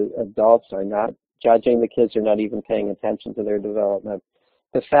bands the adults are not judging the kids, are not even paying attention to their development.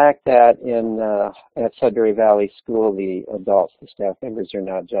 The fact that at Sudbury Valley School the adults, the staff members, are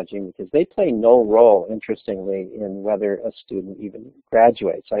not judging because they play no role, interestingly, in whether a student even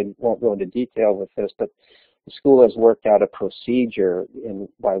graduates. I won't go into detail with this, but the school has worked out a procedure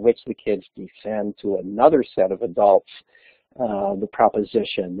by which the kids defend to another set of adults the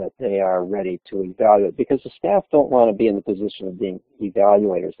proposition that they are ready to evaluate, because the staff don't want to be in the position of being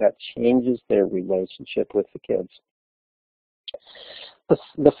evaluators. That changes their relationship with the kids.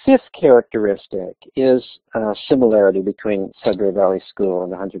 The fifth characteristic is similarity between Sudbury Valley School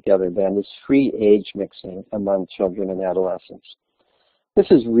and the hunter-gatherer band is free age mixing among children and adolescents. This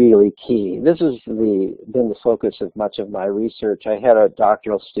is really key. This has been the focus of much of my research. I had a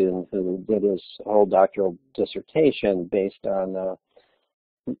doctoral student who did his whole doctoral dissertation based on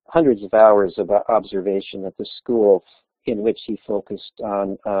hundreds of hours of observation at the school, in which he focused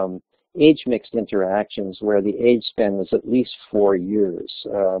on age-mixed interactions where the age span was at least 4 years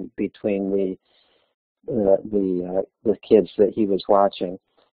between the kids that he was watching.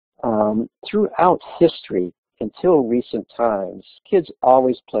 Throughout history, until recent times, kids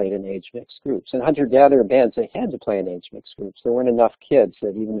always played in age-mixed groups. In hunter-gatherer bands, they had to play in age-mixed groups. There weren't enough kids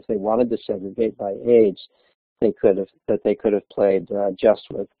that even if they wanted to segregate by age, they could have played just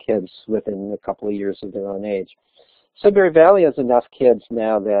with kids within a couple of years of their own age. Sudbury Valley has enough kids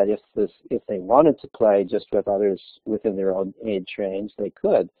now that if they wanted to play just with others within their own age range, they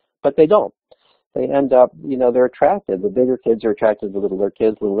could, but they don't. They end up, they're attracted. The bigger kids are attracted to littler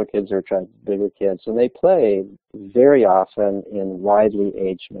kids are attracted to bigger kids, and they play very often in widely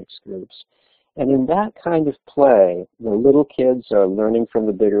age-mixed groups. And in that kind of play, the little kids are learning from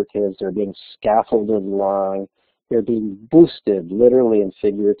the bigger kids. They're being scaffolded along. They're being boosted, literally and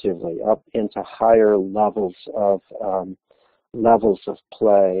figuratively, up into higher levels of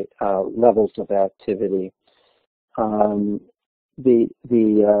play, levels of activity.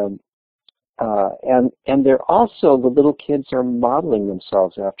 And they're also, the little kids are modeling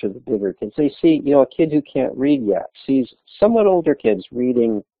themselves after the bigger kids. They see, a kid who can't read yet sees somewhat older kids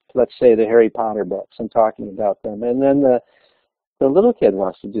reading, let's say, the Harry Potter books and talking about them. And then the little kid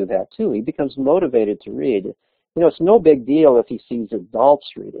wants to do that too. He becomes motivated to read. It's no big deal if he sees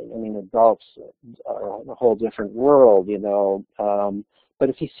adults reading. I mean, adults are in a whole different world, But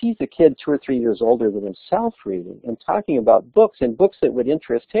if he sees a kid 2 or 3 years older than himself reading and talking about books and books that would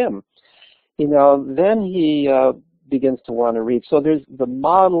interest him, then he begins to want to read. So there's the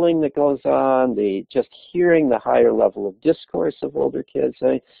modeling that goes on, just hearing the higher level of discourse of older kids.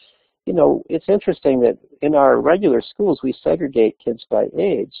 you know, it's interesting that in our regular schools we segregate kids by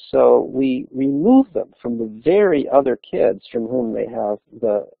age, so we remove them from the very other kids from whom they have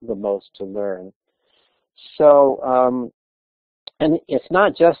the most to learn. So, and it's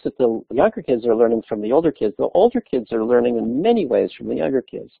not just that the younger kids are learning from the older kids. The older kids are learning in many ways from the younger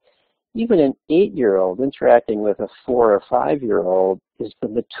kids. Even an 8-year-old interacting with a 4 or 5-year-old is the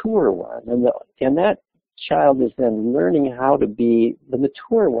mature one, and that child is then learning how to be the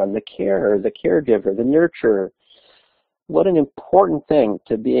mature one, the carer, the caregiver, the nurturer. What an important thing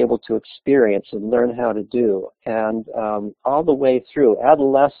to be able to experience and learn how to do. And all the way through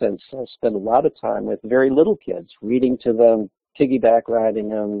adolescence, I spend a lot of time with very little kids, reading to them, piggyback riding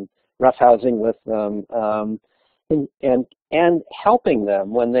them, roughhousing with them, and helping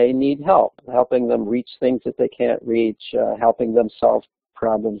them when they need help, helping them reach things that they can't reach, helping them solve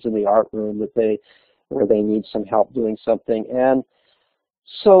problems in the art room where they need some help doing something. And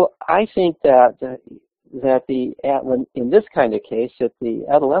so I think that in this kind of case, that the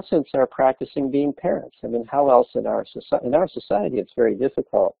adolescents are practicing being parents. I mean, how else in our society it's very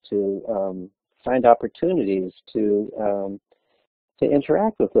difficult to find opportunities to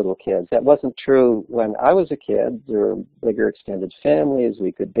interact with little kids. That wasn't true when I was a kid. There were bigger extended families.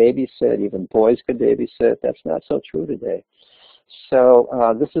 We could babysit. Even boys could babysit. That's not so true today.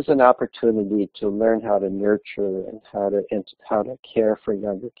 So this is an opportunity to learn how to nurture and how to care for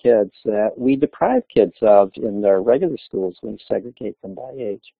younger kids that we deprive kids of in their regular schools when we segregate them by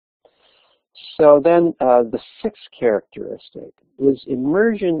age. So then the sixth characteristic is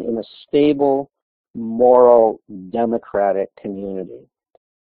immersion in a stable, moral, democratic community.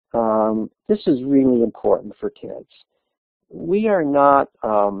 This is really important for kids. We are not,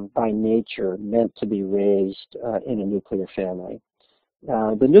 by nature, meant to be raised in a nuclear family.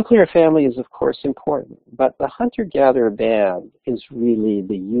 The nuclear family is, of course, important, but the hunter-gatherer band is really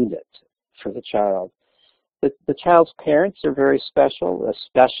the unit for the child. The child's parents are very special,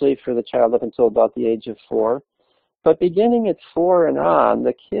 especially for the child up until about the age of 4. But beginning at 4 and on,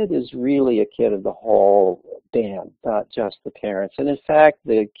 the kid is really a kid of the whole band, not just the parents. And in fact,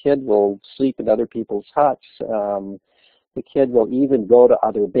 the kid will sleep in other people's huts. The kid will even go to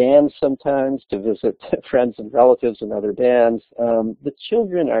other bands sometimes to visit friends and relatives in other bands. The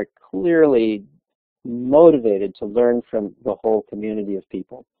children are clearly motivated to learn from the whole community of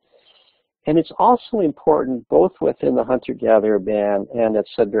people. And it's also important, both within the hunter-gatherer band and at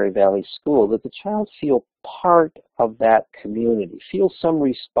Sudbury Valley School, that the child feel part of that community, feel some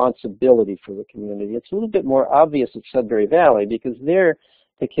responsibility for the community. It's a little bit more obvious at Sudbury Valley because there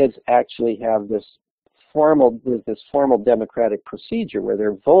the kids actually have this formal democratic procedure where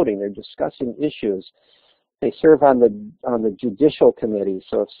they're voting, they're discussing issues. They serve on the judicial committee,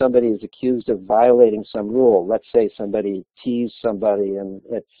 so if somebody is accused of violating some rule, let's say somebody teased somebody and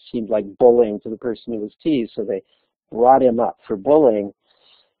it seemed like bullying to the person who was teased, so they brought him up for bullying.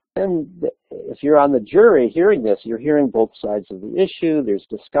 And if you're on the jury hearing this, you're hearing both sides of the issue, there's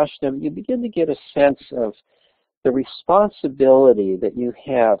discussion of it, you begin to get a sense of the responsibility that you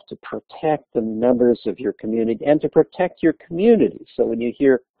have to protect the members of your community and to protect your community. So when you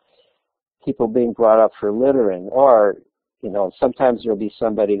hear people being brought up for littering, or, you know, sometimes there'll be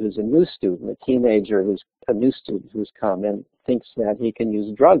somebody who's a new student, a teenager who's a new student who's come and thinks that he can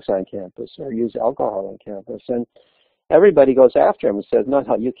use drugs on campus or use alcohol on campus. And everybody goes after him and says, no,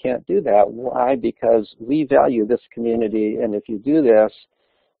 you can't do that. Why? Because we value this community, and if you do this,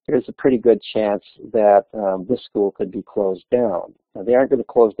 there's a pretty good chance that this school could be closed down. Now, they aren't going to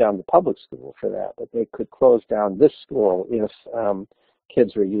close down the public school for that, but they could close down this school if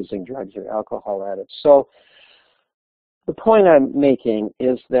kids were using drugs or alcohol at it. So the point I'm making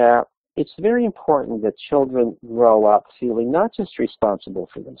is that it's very important that children grow up feeling not just responsible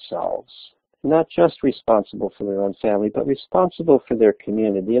for themselves, not just responsible for their own family, but responsible for their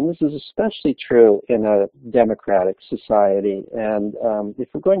community. And this is especially true in a democratic society. And if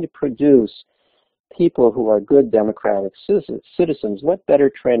we're going to produce people who are good democratic citizens, what better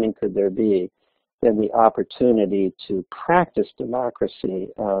training could there be than the opportunity to practice democracy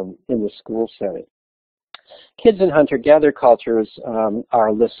in the school setting? Kids in hunter-gatherer cultures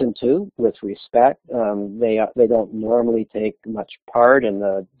are listened to with respect. They don't normally take much part in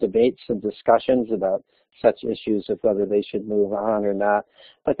the debates and discussions about such issues of whether they should move on or not,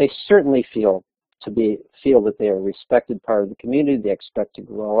 but they certainly feel that they are a respected part of the community. They expect to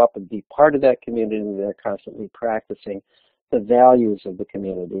grow up and be part of that community, and they're constantly practicing the values of the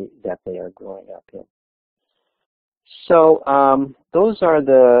community that they are growing up in. So those are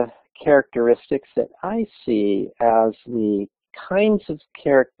the characteristics that I see as the kinds of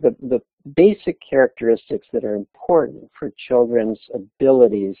the basic characteristics that are important for children's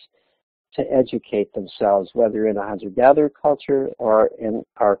abilities to educate themselves, whether in a hunter-gatherer culture or in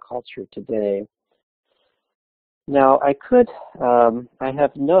our culture today. Now, I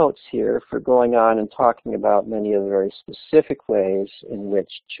have notes here for going on and talking about many of the very specific ways in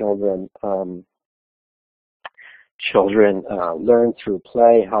which children learn through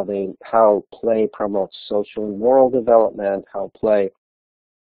play, how play promotes social and moral development, how play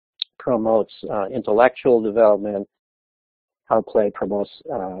promotes intellectual development, how play promotes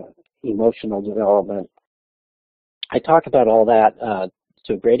emotional development. I talk about all that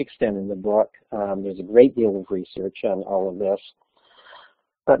to a great extent in the book. There's a great deal of research on all of this.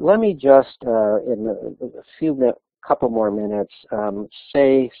 But let me just, in a couple more minutes,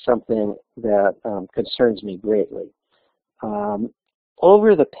 say something that concerns me greatly.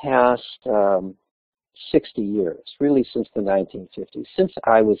 Over the past 60 years, really since the 1950s, since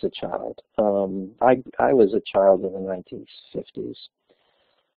I was a child, I was a child in the 1950s.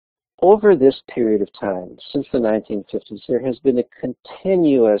 Over this period of time, since the 1950s, there has been a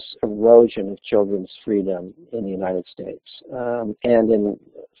continuous erosion of children's freedom in the United States and in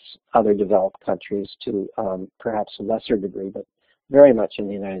other developed countries to perhaps a lesser degree, but very much in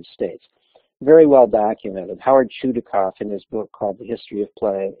the United States. Very well documented. Howard Chudikoff, in his book called The History of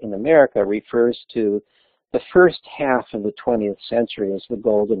Play in America, refers to the first half of the 20th century as the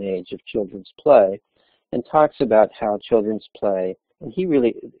golden age of children's play, and talks about how children's play, and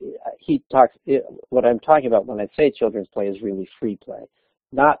he talks, what I'm talking about when I say children's play is really free play,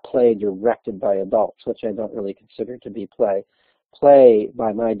 not play directed by adults, which I don't really consider to be play. Play,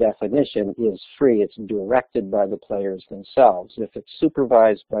 by my definition, is free. It's directed by the players themselves. If it's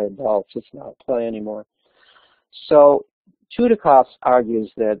supervised by adults, it's not play anymore. So Chudikoff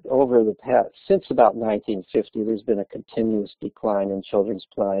argues that over the past, since about 1950, there's been a continuous decline in children's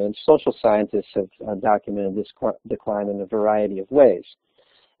play, and social scientists have documented this decline in a variety of ways.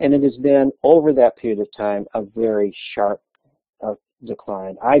 And it has been, over that period of time, a very sharp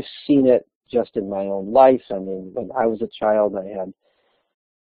decline. I've seen it just in my own life. I mean, when I was a child, I had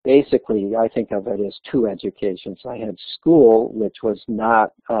basically, I think of it as two educations. I had school, which was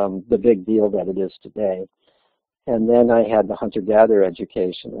not the big deal that it is today. And then I had the hunter-gatherer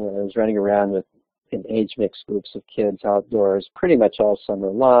education, where I was running around in age-mixed groups of kids outdoors pretty much all summer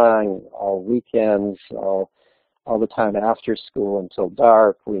long, all weekends, all the time after school until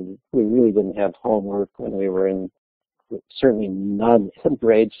dark. We really didn't have homework when we were in, certainly none in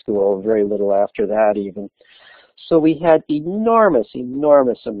grade school, very little after that even. So we had enormous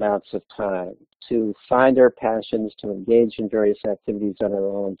amounts of time to find our passions, to engage in various activities on our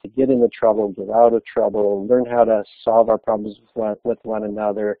own, to get into trouble, get out of trouble, learn how to solve our problems with one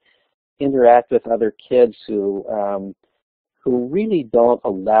another, interact with other kids who really don't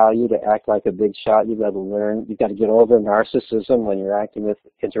allow you to act like a big shot. You've got to learn. You've got to get over narcissism when you're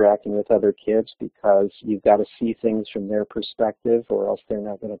interacting with other kids, because you've got to see things from their perspective, or else they're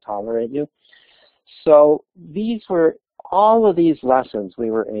not going to tolerate you. So all of these lessons we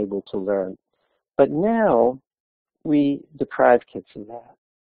were able to learn. But now we deprive kids of that.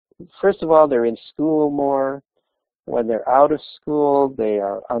 First of all, they're in school more. When they're out of school, they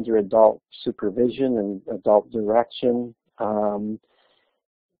are under adult supervision and adult direction.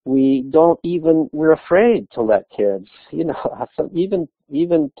 We're afraid to let kids, even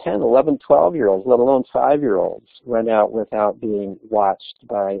 10, 11, 12-year-olds, let alone 5-year-olds, run out without being watched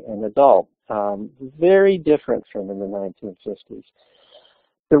by an adult. Very different from in the 1950s.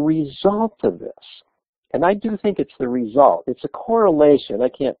 The result of this, and I do think it's the result, it's a correlation. I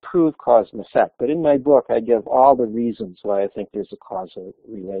can't prove cause and effect, but in my book I give all the reasons why I think there's a causal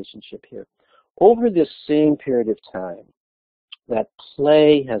relationship here. Over this same period of time, that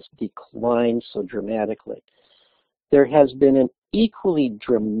play has declined so dramatically, there has been an equally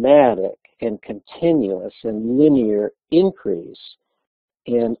dramatic and continuous and linear increase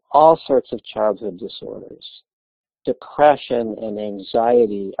in all sorts of childhood disorders. Depression and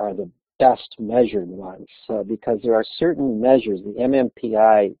anxiety are the best measured ones because there are certain measures. The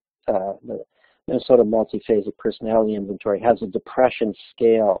MMPI, the Minnesota Multiphasic Personality Inventory, has a depression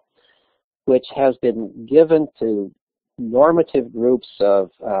scale which has been given to normative groups of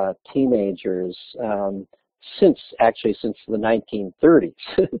teenagers since the 1930s.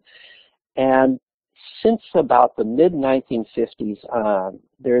 And since about the mid-1950s on,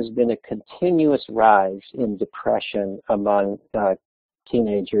 there's been a continuous rise in depression among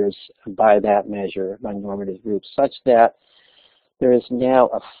teenagers by that measure, among normative groups, such that there is now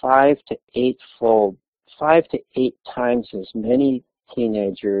a 5 to 8 times as many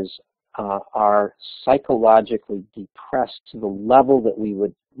teenagers are psychologically depressed to the level that we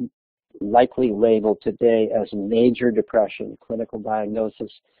would likely label today as major depression, clinical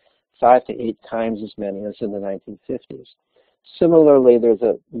diagnosis. 5 to 8 times as many as in the 1950s. Similarly, there's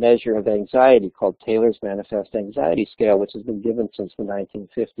a measure of anxiety called Taylor's Manifest Anxiety Scale, which has been given since the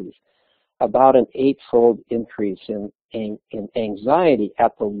 1950s. About an 8-fold increase in anxiety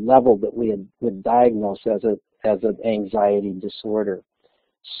at the level that we would diagnose as an anxiety disorder.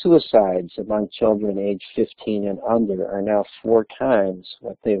 Suicides among children aged 15 and under are now 4 times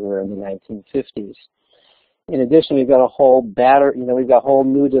what they were in the 1950s. In addition, we've got a whole we've got whole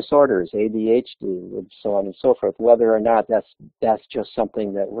new disorders, ADHD, and so on and so forth. Whether or not that's just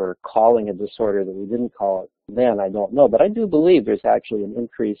something that we're calling a disorder that we didn't call it then, I don't know. But I do believe there's actually an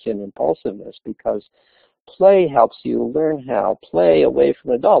increase in impulsiveness because play helps you learn how. Play away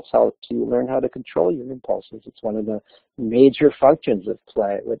from adults helps you learn how to control your impulses. It's one of the major functions of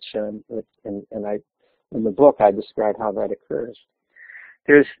play, which in the book I describe how that occurs.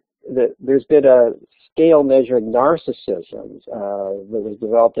 There's been a scale measuring narcissism that was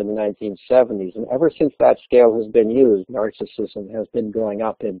developed in the 1970s, and ever since that scale has been used, narcissism has been going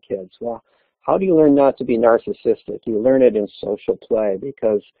up in kids. Well, how do you learn not to be narcissistic? You learn it in social play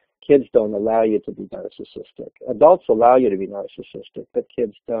because kids don't allow you to be narcissistic. Adults allow you to be narcissistic, but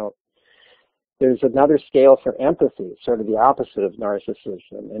kids don't. There's another scale for empathy, sort of the opposite of narcissism,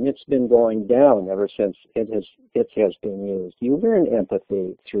 and it's been going down ever since it has been used. You learn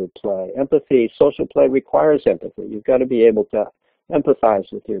empathy through play. Empathy, social play requires empathy. You've got to be able to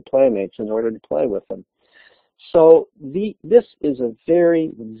empathize with your playmates in order to play with them. So this is a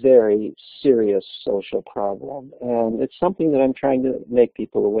very, very serious social problem, and it's something that I'm trying to make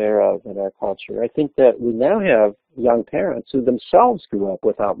people aware of in our culture. I think that we now have young parents who themselves grew up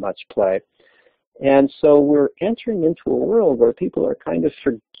without much play. And so we're entering into a world where people are kind of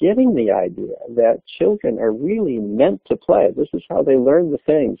forgetting the idea that children are really meant to play. This is how they learn the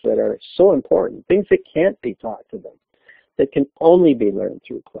things that are so important, things that can't be taught to them, that can only be learned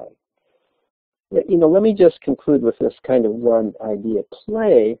through play. Let me just conclude with this kind of one idea.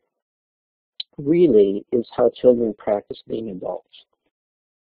 Play really is how children practice being adults.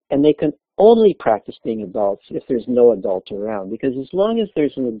 And they can only practice being adults if there's no adult around, because as long as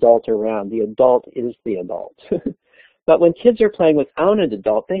there's an adult around, the adult is the adult. But when kids are playing without an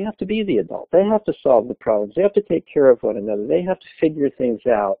adult, they have to be the adult. They have to solve the problems. They have to take care of one another. They have to figure things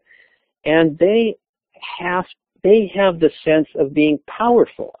out. And they have the sense of being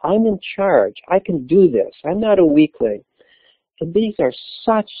powerful. I'm in charge. I can do this. I'm not a weakling. And these are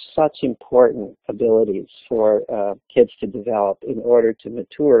such important abilities for kids to develop in order to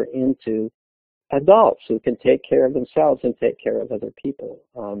mature into adults who can take care of themselves and take care of other people.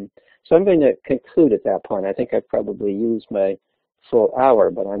 So I'm going to conclude at that point. I think I've probably used my full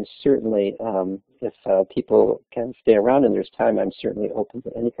hour, but I'm certainly, if people can stay around and there's time, I'm certainly open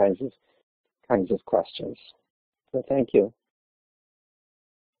to any kinds of questions. So thank you.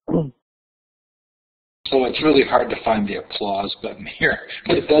 So it's really hard to find the applause button here,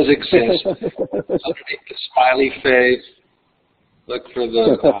 but it does exist. Underneath the smiley face, look for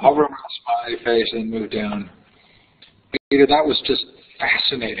the hover around the smiley face and move down. Peter, that was just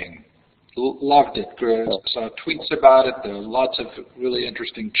fascinating. Loved it. Saw tweets about it. There were lots of really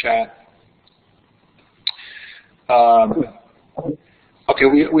interesting chat. Okay,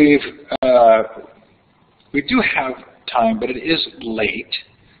 we do have time, but it is late.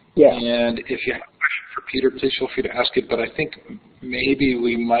 Yeah. And if you have a question for Peter, please feel free to ask it. But I think maybe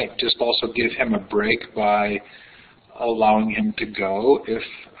we might just also give him a break by allowing him to go if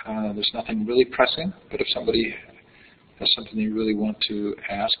there's nothing really pressing. But if somebody has something you really want to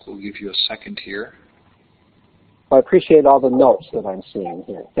ask, we'll give you a second here. I appreciate all the notes that I'm seeing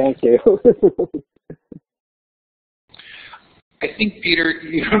here. Thank you. I think, Peter,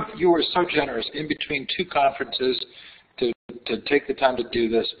 you were so generous in between 2 conferences to take the time to do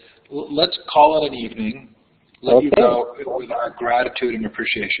this. Let's call it an evening. Let you go with our gratitude and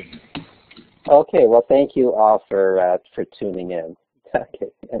appreciation. Okay. Well, thank you all for tuning in.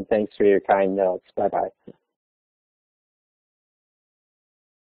 Okay. And thanks for your kind notes. Bye-bye.